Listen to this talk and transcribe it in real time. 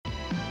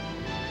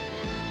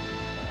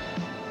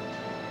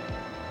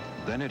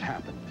Then it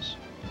happens.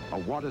 A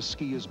water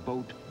skier's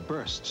boat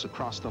bursts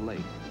across the lake,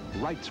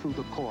 right through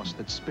the course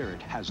that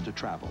Spirit has to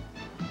travel.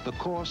 The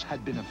course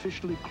had been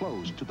officially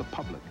closed to the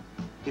public.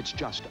 It's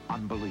just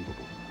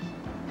unbelievable.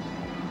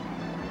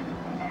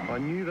 I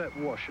knew that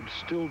wash would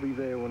still be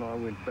there when I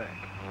went back,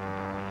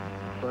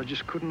 but I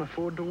just couldn't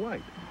afford to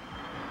wait.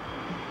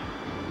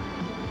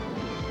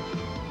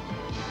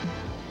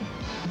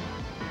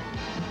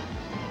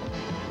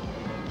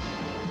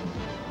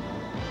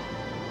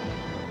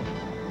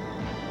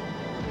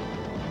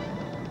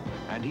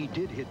 And he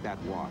did hit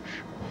that wash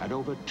at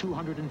over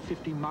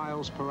 250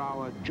 miles per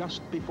hour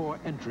just before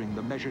entering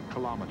the measured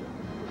kilometer.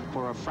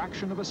 For a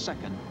fraction of a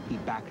second, he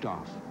backed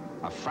off.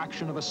 A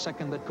fraction of a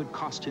second that could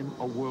cost him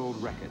a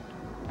world record.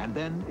 And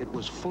then it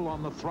was full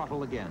on the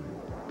throttle again.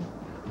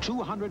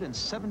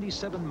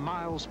 277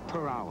 miles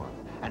per hour,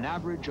 an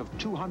average of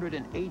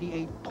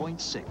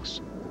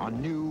 288.6, a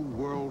new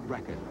world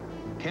record.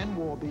 Ken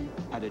Warby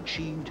had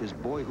achieved his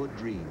boyhood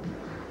dream.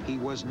 He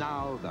was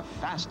now the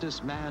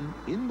fastest man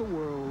in the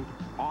world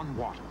on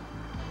water.